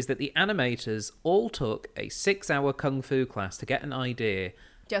trivia is that the animators all took a 6-hour Kung Fu class to get an idea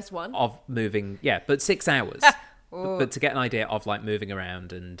Just one. of moving, but 6 hours. but to get an idea of like moving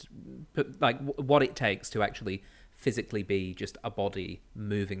around and like what it takes to actually physically be just a body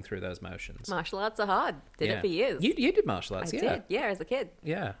moving through those motions. Martial arts are hard. Did it for years. You did martial arts, I did, as a kid.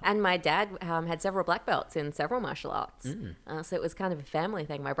 Yeah. And my dad had several black belts in several martial arts. So it was kind of a family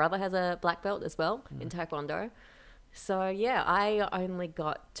thing. My brother has a black belt as well in Taekwondo. So, yeah, I only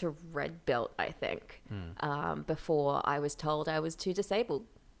got to red belt, I think, before I was told I was too disabled.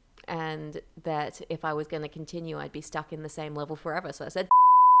 And that if I was going to continue, I'd be stuck in the same level forever. So I said,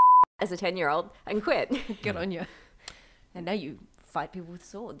 as a 10-year-old, and quit. Good on you. And now you fight people with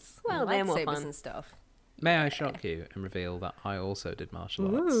swords. Well, they're more lightsabers fun. and stuff. May I shock you and reveal that I also did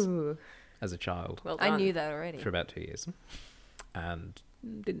martial arts as a child Well done. I knew that already. for about 2 years. And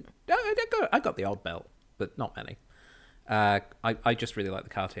I got the odd belt, but not many. I just really like the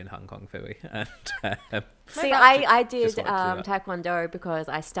cartoon Hong Kong Phooey. And, See, I did Just wanted to do Taekwondo because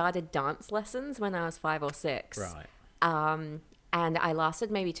I started dance lessons when I was 5 or 6. right. And I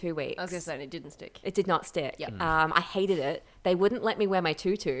lasted maybe 2 weeks. I was going to say, and it didn't stick. It did not stick. Yep. I hated it. They wouldn't let me wear my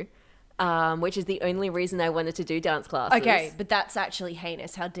tutu, which is the only reason I wanted to do dance classes. Okay, but that's actually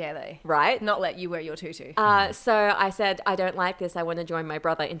heinous. How dare they? Right? Not let you wear your tutu. So I said, I don't like this. I want to join my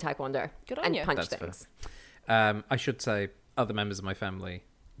brother in Taekwondo. Good on and you. punch That's things. fair. I should say other members of my family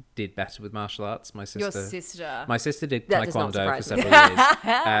did better with martial arts. My Your sister. My sister did That does not Taekwondo for surprise me.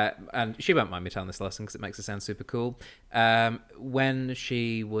 several years. And she won't mind me telling this lesson because it makes her sound super cool. When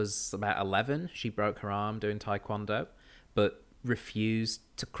she was about 11, she broke her arm doing Taekwondo, but refused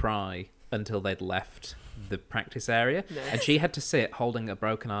to cry until they'd left the practice area. Nice. And she had to sit holding a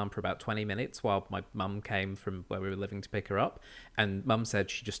broken arm for about 20 minutes while my mum came from where we were living to pick her up. And mum said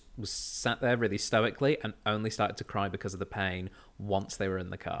she just was sat there really stoically and only started to cry because of the pain once they were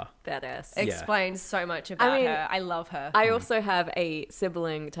in the car. Badass. Explains so much about mean, her. I love her. I also have a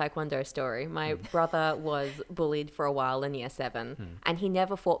sibling Taekwondo story. My brother was bullied for a while in year 7, and he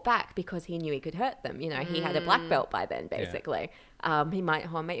never fought back because he knew he could hurt them. You know, he had a black belt by then, basically. He might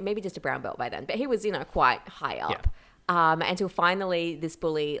have maybe just a brown belt by then, but he was, quite high up. Until finally this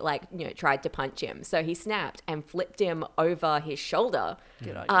bully, tried to punch him. So he snapped and flipped him over his shoulder.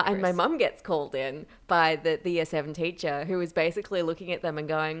 Good on you, And my Chris. mum gets called in by the year 7 teacher, who was basically looking at them and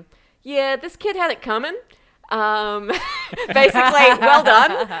going, yeah, this kid had it coming. Basically, well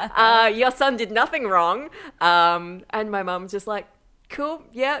done. Your son did nothing wrong. And my mum's just like, cool,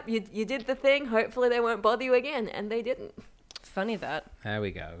 yeah, you did the thing. Hopefully they won't bother you again. And they didn't. Funny that. There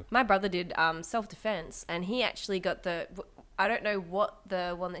we go. My brother did self-defense, and he actually got I don't know what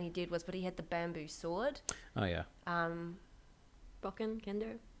the one that he did was, but he had the bamboo sword. Oh, yeah. Bokken,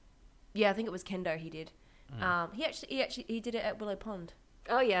 Kendo? Yeah, I think it was kendo he did. He did it at Willow Pond.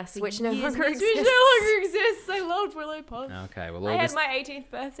 Oh, yes, which no Years longer and years, exists. Which no longer exists. I loved Willow Pond. Okay, well, I all had this... my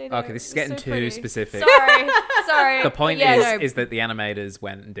 18th birthday there. Okay, this is It was getting so too pretty. specific. Sorry. The point Yeah, is that the animators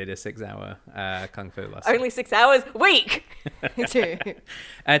went and did a 6-hour Kung Fu lesson. Only 6 hours a week. Too.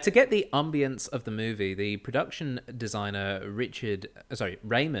 To get the ambience of the movie, the production designer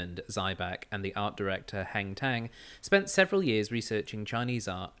Raymond Zyback and the art director Heng Tang spent several years researching Chinese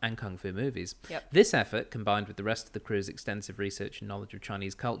art and Kung Fu movies. Yep. This effort, combined with the rest of the crew's extensive research and knowledge of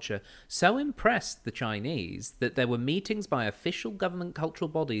Chinese culture, so impressed the Chinese that there were meetings by official government cultural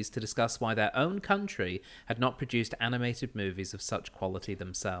bodies to discuss why their own country had not produced animated movies of such quality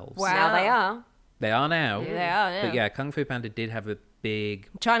themselves. Wow. Now they are. They are now. Yeah, they are now. But yeah, Kung Fu Panda did have a big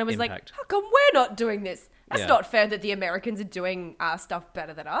China was impact. like, how come we're not doing this? That's Yeah. not fair that the Americans are doing our stuff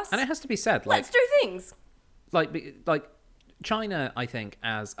better than us. And it has to be said, like, Let's do things. like China, I think,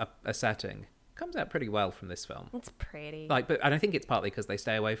 as a setting, comes out pretty well from this film. It's pretty. And I think it's partly because they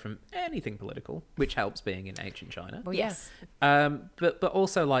stay away from anything political, which helps being in ancient China. Well, Yes. But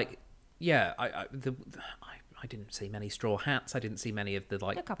also, like, yeah, I didn't see many straw hats. I didn't see many of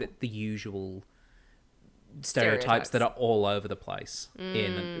A couple. the usual stereotypes that are all over the place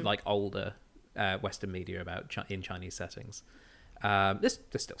in like older Western media about in Chinese settings. There's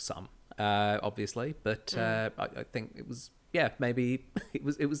still some, obviously, but I think it was maybe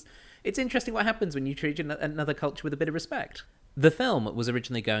it's interesting what happens when you treat another culture with a bit of respect. The film was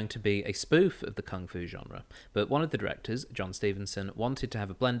originally going to be a spoof of the Kung Fu genre, but one of the directors, John Stevenson, wanted to have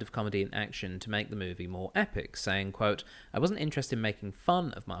a blend of comedy and action to make the movie more epic, saying, quote, "I wasn't interested in making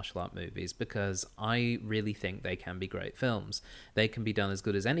fun of martial art movies because I really think they can be great films. They can be done as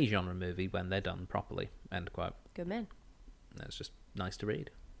good as any genre movie when they're done properly," end quote. Good man. That's just nice to read.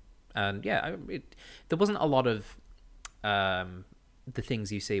 And yeah, there wasn't a lot of the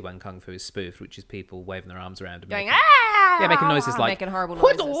things you see when Kung Fu is spoofed, which is people waving their arms around and Going, making noises like making horrible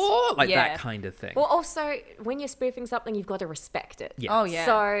noises. like Yeah. that kind of thing. Well, also, when you're spoofing something, you've got to respect it. Yeah. Oh, yeah.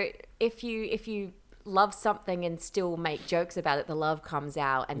 So if you love something and still make jokes about it, the love comes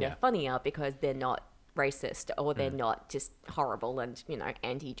out and Yeah. they're funnier because they're not racist or they're not just horrible and,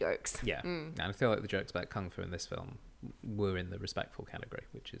 anti-jokes. Yeah. And I feel like the jokes about kung fu in this film were in the respectful category,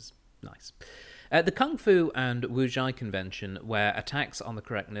 which is nice. The Kung Fu and Wuzhai convention, where attacks on the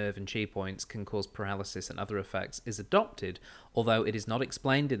correct nerve and chi points can cause paralysis and other effects, is adopted, although it is not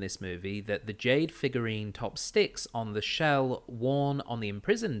explained in this movie that the jade figurine top sticks on the shell worn on the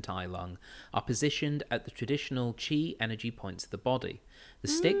imprisoned Tai Lung are positioned at the traditional chi energy points of the body. The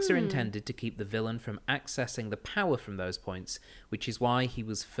sticks are intended to keep the villain from accessing the power from those points, which is why he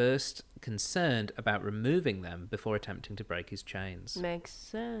was first concerned about removing them before attempting to break his chains. Makes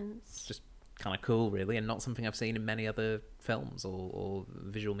sense. Just kind of cool, really, and not something I've seen in many other films or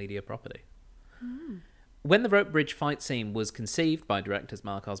visual media property. When the rope bridge fight scene was conceived by directors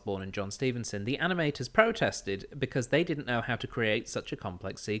Mark Osborne and John Stevenson, the animators protested because they didn't know how to create such a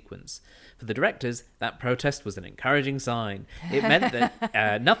complex sequence. For the directors, that protest was an encouraging sign. It meant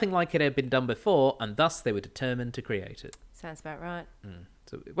that nothing like it had been done before, and thus they were determined to create it. Sounds about right.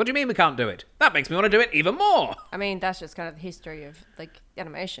 So, what do you mean we can't do it? That makes me want to do it even more! I mean, that's just kind of the history of, like,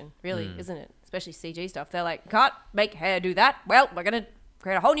 animation, really, isn't it? Especially CG stuff. They're like, can't make hair do that. Well, we're going to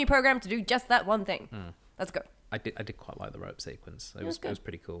create a whole new program to do just that one thing. Let's go. I did quite like the rope sequence. It was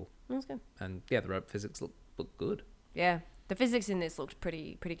pretty cool. It was good. And yeah, the rope physics looked good. Yeah, the physics in this looked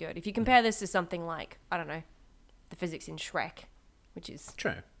pretty good. If you compare this to something like, I don't know, the physics in Shrek, which is...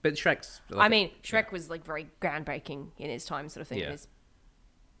 True. But Shrek's... Shrek was, like, very groundbreaking in its time sort of thing. Yeah. It was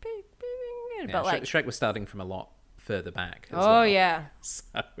Yeah, but, like... Shrek was starting from a lot further back as Oh, well. yeah.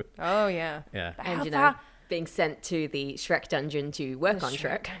 So, Oh, yeah. yeah. And, being sent to the Shrek dungeon to work on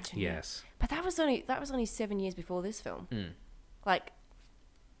Shrek. Dungeon, Yes. But that was only 7 years before this film. Like,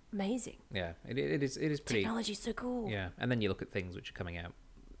 amazing. Yeah, it is pretty... Technology's so cool. Yeah, and then you look at things which are coming out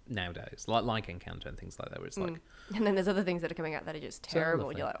nowadays, like Encounter and things like that, where it's like... And then there's other things that are coming out that are just terrible.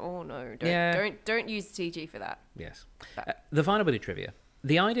 lovely. You're like, oh no, don't use CG for that. Yes. The final bit of trivia.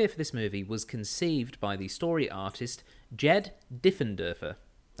 The idea for this movie was conceived by the story artist Jed Diffenderfer,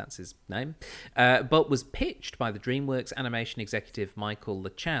 that's his name, but was pitched by the DreamWorks animation executive Michael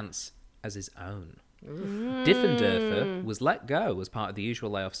LaChance as his own. Diffenderfer was let go as part of the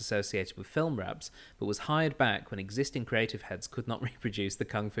usual layoffs associated with film wraps, but was hired back when existing creative heads could not reproduce the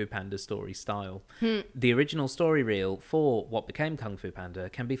Kung Fu Panda story style. The original story reel for what became Kung Fu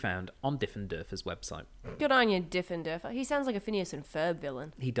Panda can be found on Diffenderfer's website. Good on you, Diffenderfer. He sounds like a Phineas and Ferb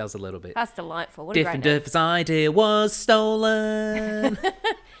villain. He does a little bit. That's delightful. What a great name. Diffenderfer's idea was stolen.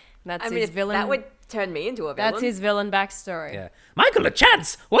 That's I mean, his villain. that would turn me into a villain. That's his villain backstory. Yeah. Michael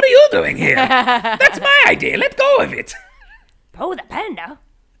LaChance, what are you doing here? That's my idea. Let go of it. Oh, the panda.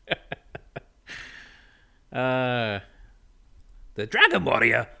 The Dragon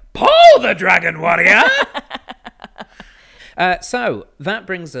Warrior. Paul the Dragon Warrior. So that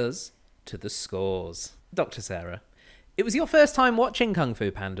brings us to the scores. Dr. Sarah, it was your first time watching Kung Fu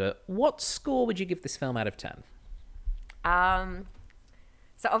Panda. What score would you give this film out of 10?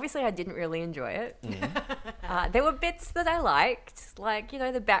 So obviously I didn't really enjoy it. There were bits that I liked, like,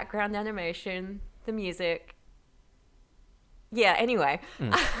 the background animation, the music. Yeah, anyway.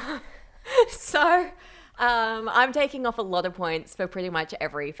 So I'm taking off a lot of points for pretty much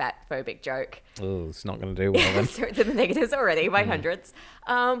every fat-phobic joke. Oh, it's not going to do well then. So it's in the negatives already by hundreds.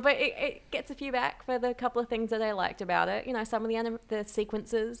 But it gets a few back for the couple of things that I liked about it. Some of the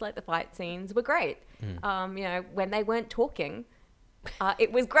sequences, like the fight scenes, were great. When they weren't talking...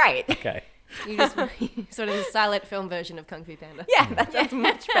 it was great. Okay. You just sort of the silent film version of Kung Fu Panda. Yeah, that's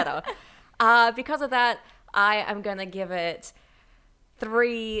much better. Because of that, I am going to give it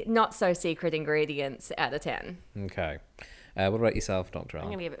 3 not-so-secret ingredients out of 10. Okay. What about yourself, Dr. I'm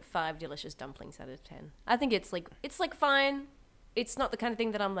Allen? gonna give it 5 delicious dumplings out of 10. I think it's fine. It's not the kind of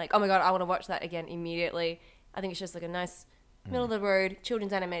thing that I'm like, oh my god, I want to watch that again immediately. I think it's just like a nice middle of the road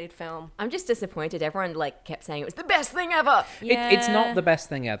children's animated film. I'm just disappointed. Everyone kept saying it was the best thing ever. Yeah. It's not the best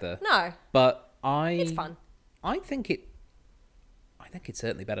thing ever. No, But it's fun. I think it's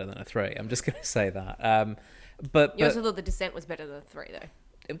certainly better than a 3. I'm just going to say that. But You also thought The Descent was better than 3,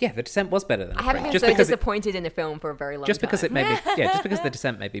 though. yeah, The Descent was better than a 3. I haven't been so disappointed in a film for a very long time. Just because it made me, just because The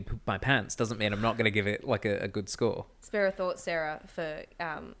Descent made me poop my pants doesn't mean I'm not going to give it a good score. Spare a thought, Sarah, for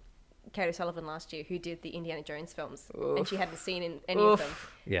Kate O'Sullivan last year, who did the Indiana Jones films, and she hadn't seen in any of them.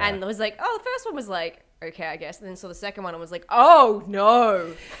 Yeah. And was like, oh, the first one was like, okay, I guess. And then saw the second one and was like, oh,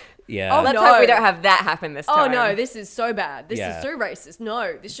 no. Yeah. Oh, Let's no. hope we don't have that happen this Oh, time. no, this is so bad. This Yeah. is so racist.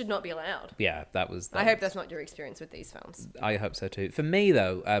 No, this should not be allowed. Yeah, that was. I hope that's not your experience with these films. I hope so too. For me,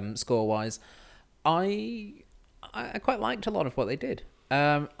 though, score-wise, I quite liked a lot of what they did.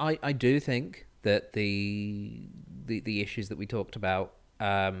 I do think that the issues that we talked about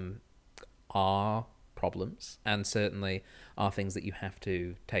are problems, and certainly are things that you have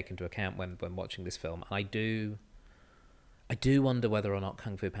to take into account when watching this film. I do wonder whether or not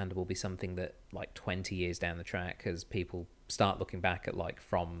Kung Fu Panda will be something that, like, 20 years down the track, as people start looking back at, like,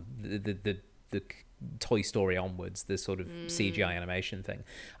 from the Toy Story onwards, the sort of CGI animation thing.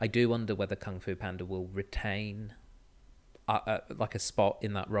 I do wonder whether Kung Fu Panda will retain like a spot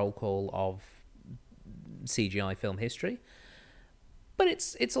in that roll call of CGI film history. But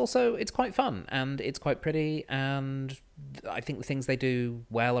it's also quite fun, and it's quite pretty, and I think the things they do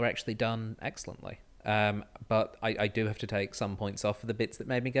well are actually done excellently. But I do have to take some points off for the bits that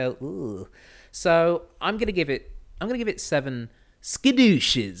made me go, ooh. So I'm gonna give it 7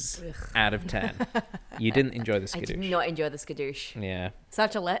 skidooshes out of 10. You didn't enjoy the skidoosh. I did not enjoy the skadoosh. Yeah.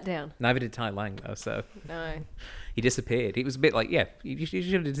 Such a letdown. Neither did Tai Lang, though, so... No. He disappeared. He was a bit like, you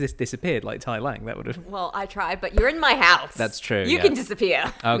should have just disappeared like Tai Lang. That would have... Well, I tried, but you're in my house. That's true. You can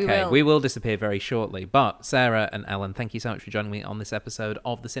disappear. Okay, we will disappear very shortly. But Sarah and Ellen, thank you so much for joining me on this episode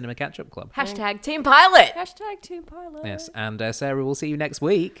of the Cinema Catch-Up Club. # Team Pilot. # Team Pilot. Yes, and Sarah, we'll see you next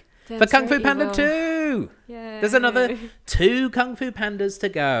week Damn for Kung Fu straight Panda you will. 2. Yay. There's another 2 Kung Fu Pandas to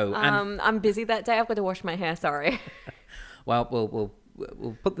go. And I'm busy that day. I've got to wash my hair. Sorry. well, we'll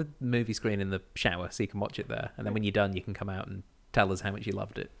put the movie screen in the shower so you can watch it there. And then when you're done, you can come out and tell us how much you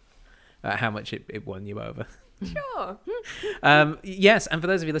loved it. How much it won you over. Sure. Yes, and for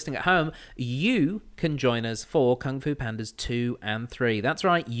those of you listening at home, you can join us for Kung Fu Pandas 2 and 3. That's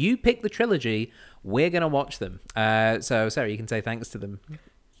right, you pick the trilogy, we're going to watch them. So, Sarah, you can say thanks to them.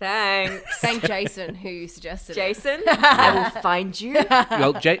 Thanks. Thank Jason, who suggested it. Jason, I will find you.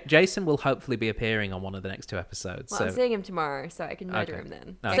 Well, Jason will hopefully be appearing on one of the next 2 episodes. Well, I'm seeing him tomorrow, so I can murder him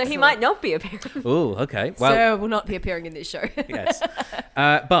then. Okay. So he might not be appearing. Oh, okay. Well, Sarah will not be appearing in this show. yes.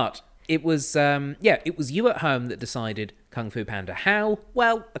 But it was, it was you at home that decided Kung Fu Panda. How?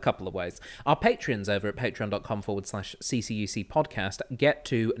 Well, a couple of ways. Our patrons over at patreon.com/CCUC podcast get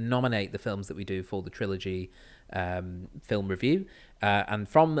to nominate the films that we do for the trilogy film review. And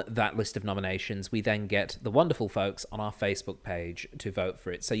from that list of nominations, we then get the wonderful folks on our Facebook page to vote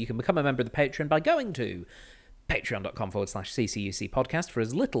for it. So you can become a member of the Patreon by going to patreon.com/CCUC podcast. For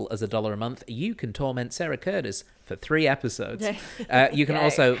as little as $1 a month, you can torment Sarah Curtis for 3 episodes. You can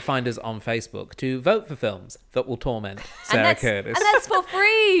also find us on Facebook to vote for films that will torment Sarah Curtis. And that's for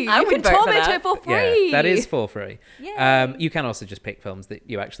free. I You would can vote for torment that. her for free. Yeah, that is for free. Yay. You can also just pick films that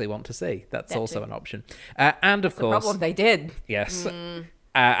you actually want to see. That's also an option. And of The course... problem they did. Yes.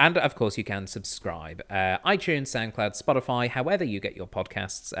 And of course, you can subscribe. iTunes, SoundCloud, Spotify, however you get your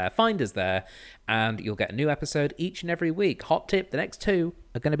podcasts, find us there, and you'll get a new episode each and every week. Hot tip, the next 2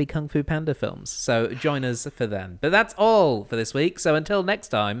 are going to be Kung Fu Panda films, so join us for them. But that's all for this week, so until next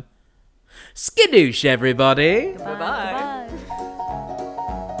time, skidoosh, everybody! Bye-bye.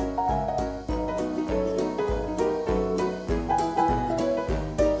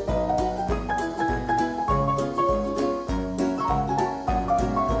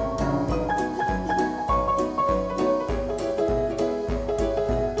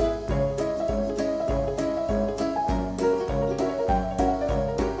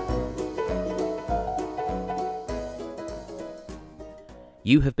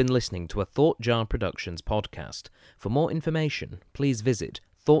 You have been listening to a Thought Jar Productions podcast. For more information, please visit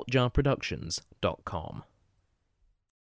thoughtjarproductions.com.